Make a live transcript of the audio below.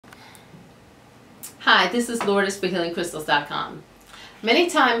Hi, this is Lourdes for HealingCrystals.com. Many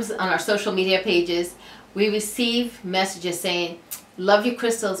times on our social media pages, we receive messages saying, love your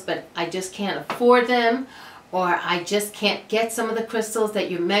crystals, but I just can't afford them, or I just can't get some of the crystals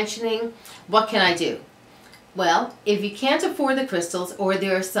that you're mentioning. What can I do? Well, if you can't afford the crystals, or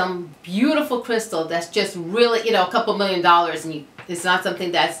there's some beautiful crystal that's just really, a couple $1,000,000 and it's not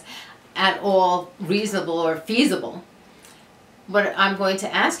something that's at all reasonable or feasible, what I'm going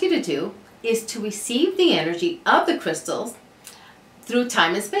to ask you to do is to receive the energy of the crystals through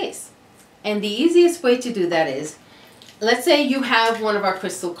time and space. And the easiest way to do that is, let's say you have one of our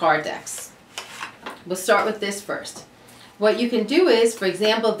crystal card decks. We'll start with this first. What you can do is, for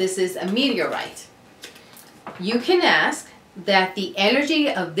example, this is a meteorite. You can ask that the energy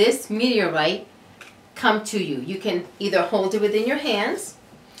of this meteorite come to you. You can either hold it within your hands,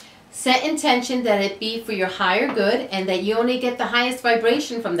 set intention that it be for your higher good and that you only get the highest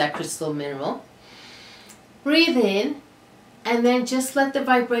vibration from that crystal mineral. Breathe in and then just let the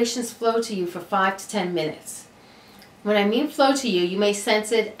vibrations flow to you for 5 to 10 minutes. When I mean flow to you, you may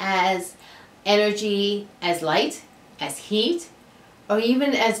sense it as energy, as light, as heat, or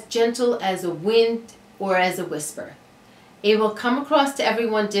even as gentle as a wind or as a whisper. It will come across to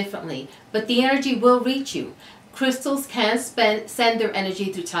everyone differently, but the energy will reach you. Crystals can send their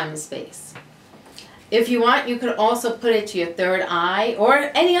energy through time and space. If you want, you could also put it to your third eye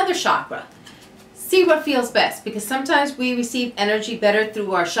or any other chakra. See what feels best, because sometimes we receive energy better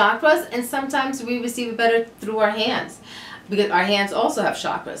through our chakras and sometimes we receive it better through our hands, because our hands also have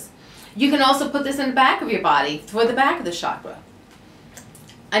chakras. You can also put this in the back of your body, toward the back of the chakra.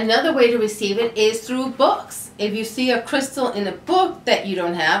 Another way to receive it is through books. If you see a crystal in a book that you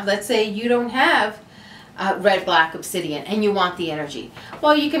don't have, let's say you don't have red black obsidian and you want the energy,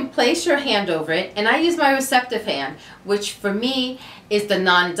 well, you can place your hand over it, and I use my receptive hand, which for me is the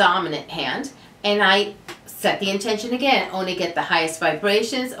non-dominant hand, and I set the intention again, only get the highest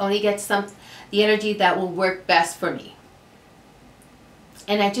vibrations, only get the energy that will work best for me.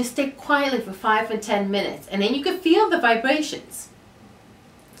 And I just stay quietly for 5 and 10 minutes, and then you can feel the vibrations.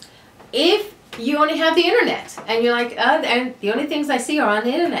 If you only have the internet and you're like, and the only things I see are on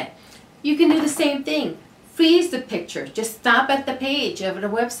the internet, you can do the same thing. Freeze the picture. Just stop at the page of the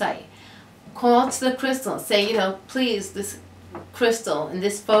website. Call to the crystal. Say, please, this crystal in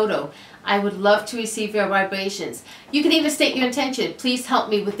this photo, I would love to receive your vibrations. You can even state your intention. Please help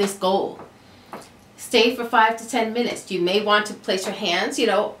me with this goal. Stay for 5 to 10 minutes. You may want to place your hands,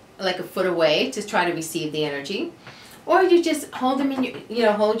 like a foot away to try to receive the energy. Or you just hold them in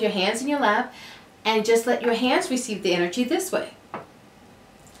your, hold your hands in your lap and just let your hands receive the energy this way.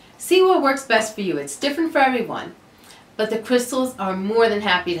 See what works best for you. It's different for everyone, but the crystals are more than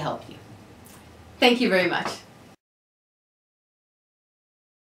happy to help you. Thank you very much.